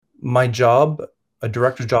my job, a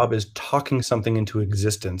director's job, is talking something into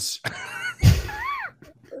existence.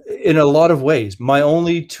 In a lot of ways, my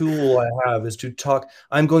only tool I have is to talk.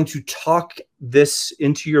 I'm going to talk this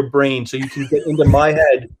into your brain so you can get into my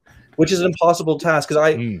head, which is an impossible task.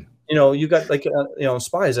 Because you got like,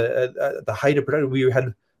 Spies at the height of production, we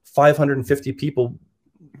had 550 people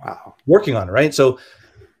working on it, right? So,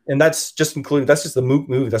 and that's just the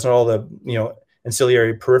movie. That's not all the,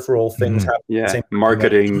 ancillary peripheral things happening.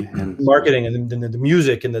 Marketing and the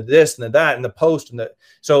music and the this and the that and the post and the,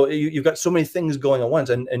 so you've got so many things going at once,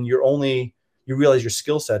 and you realize your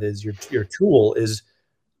skill set is your tool is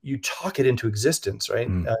you talk it into existence, right?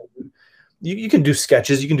 You can do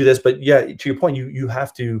sketches, you can do this, but yeah, to your point, you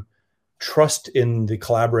have to trust in the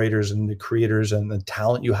collaborators and the creators and the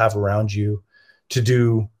talent you have around you to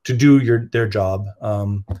do their job.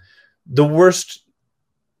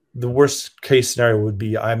 The worst case scenario would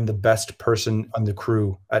be I'm the best person on the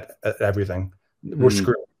crew at everything. We're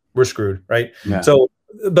screwed, right? Yeah. So,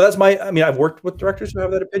 but that's I've worked with directors who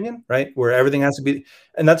have that opinion, right? Where everything has to be,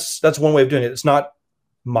 and that's one way of doing it. It's not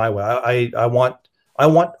my way. I want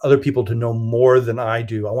other people to know more than I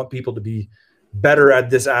do. I want people to be better at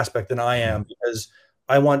this aspect than I am, because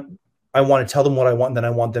I want to tell them what I want, and then I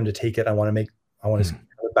want them to take it. I want to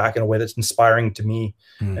it back in a way that's inspiring to me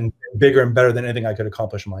and bigger and better than anything I could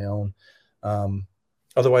accomplish on my own.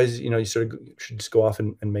 Otherwise, you sort of should just go off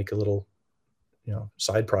and make a little,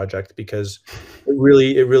 side project, because it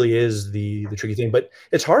really is the tricky thing. But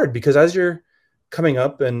it's hard, because as you're coming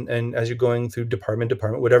up and as you're going through department,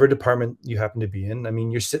 whatever department you happen to be in, I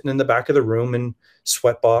mean, you're sitting in the back of the room in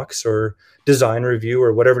Sweatbox or design review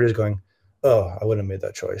or whatever it is, going, oh, I wouldn't have made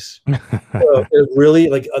that choice. It really,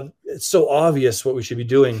 like, it's so obvious what we should be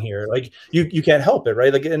doing here. Like, you can't help it,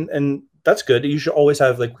 right? Like, and that's good. You should always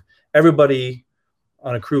have, like, everybody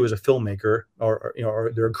on a crew is a filmmaker or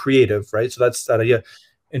they're a creative, right? So that's that idea,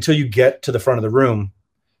 until you get to the front of the room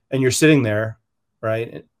and you're sitting there,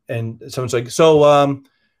 right? And someone's like, so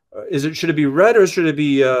should it be red or should it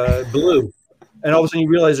be blue? And all of a sudden you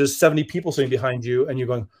realize there's 70 people sitting behind you, and you're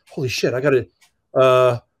going, holy shit, I got to,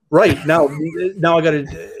 right now I got to,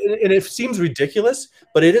 and it seems ridiculous,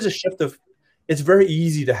 but it is a shift of, it's very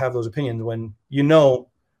easy to have those opinions when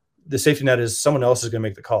the safety net is someone else is going to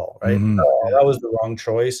make the call, right? That was the wrong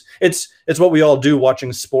choice. It's what we all do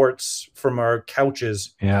watching sports from our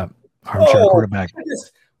couches. Yeah, armchair quarterback.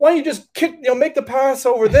 Why don't you just kick, make the pass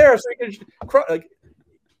over there so you can, like,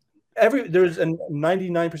 there's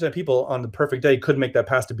 99% of people on the perfect day couldn't make that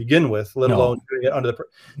pass to begin with, let alone doing it under the.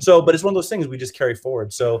 So, but it's one of those things we just carry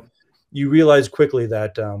forward. So you realize quickly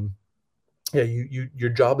that, your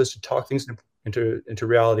job is to talk things into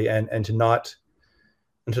reality and to not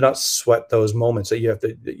sweat those moments that you have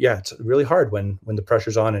to. Yeah, it's really hard when the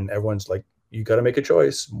pressure's on and everyone's like, you got to make a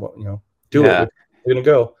choice. Do it. We're gonna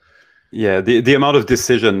go. Yeah, the amount of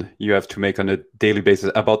decision you have to make on a daily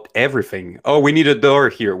basis about everything. Oh, we need a door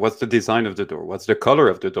here. What's the design of the door? What's the color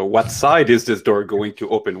of the door? What side is this door going to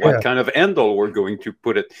open? What kind of angle we're going to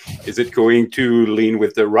put it? Is it going to lean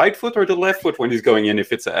with the right foot or the left foot when he's going in?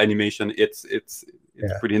 If it's an animation, it's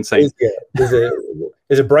pretty insane.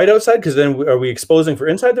 Is it bright outside? Because then are we exposing for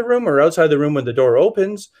inside the room or outside the room when the door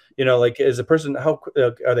opens? Like, is the person, how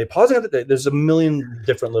are they pausing? There's a million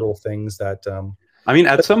different little things that. I mean,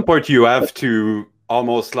 at some point you have to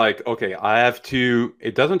almost like, okay,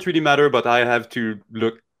 it doesn't really matter, but I have to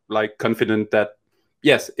look like confident that,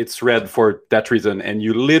 yes, it's red for that reason. And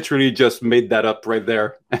you literally just made that up right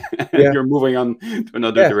there. And you're moving on to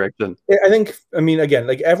another direction. I think, again,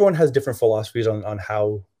 like, everyone has different philosophies on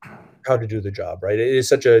how to do the job, right? It is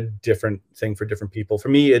such a different thing for different people. For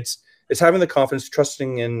me, it's having the confidence,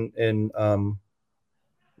 trusting in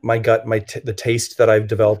my gut, the taste that I've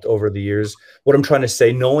developed over the years, what I'm trying to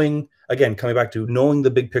say, coming back to knowing the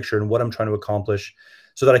big picture and what I'm trying to accomplish,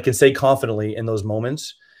 so that I can say confidently in those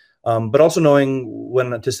moments, but also knowing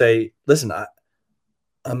when to say, listen,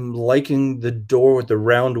 I'm liking the door with the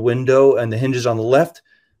round window and the hinges on the left.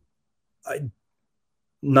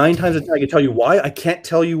 9 times out of 10, I can tell you why. I can't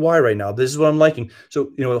tell you why right now. This is what I'm liking.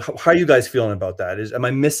 So, how are you guys feeling about that? Am I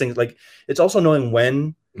missing? Like, it's also knowing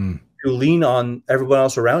when to lean on everyone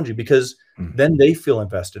else around you, because then they feel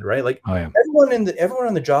invested, right? Like, everyone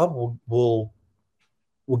on the job will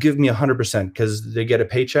give me 100% because they get a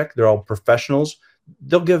paycheck. They're all professionals.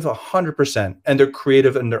 They'll give 100%, and they're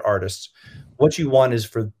creative and they're artists. What you want is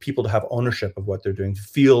for people to have ownership of what they're doing, to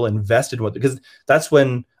feel invested in because that's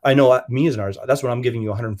when I know, me as an artist, that's when I'm giving you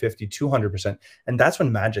 150, 200%. And that's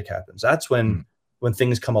when magic happens. That's when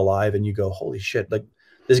things come alive and you go, holy shit, like,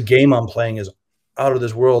 this game I'm playing is out of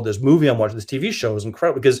this world. This movie I'm watching, this TV show is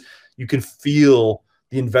incredible, because you can feel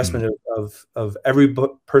the investment of every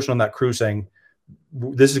person on that crew saying,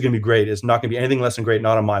 this is going to be great. It's not going to be anything less than great.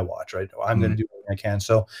 Not on my watch, right? I'm going to do everything I can.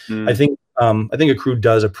 So I think a crew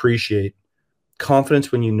does appreciate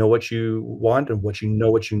confidence when you know what you want and what you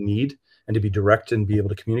need, and to be direct and be able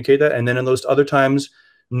to communicate that. And then in those other times,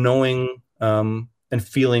 knowing and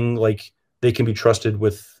feeling like they can be trusted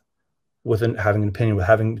with having an opinion, with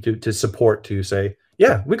having to support, to say,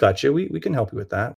 yeah, we got you. We can help you with that.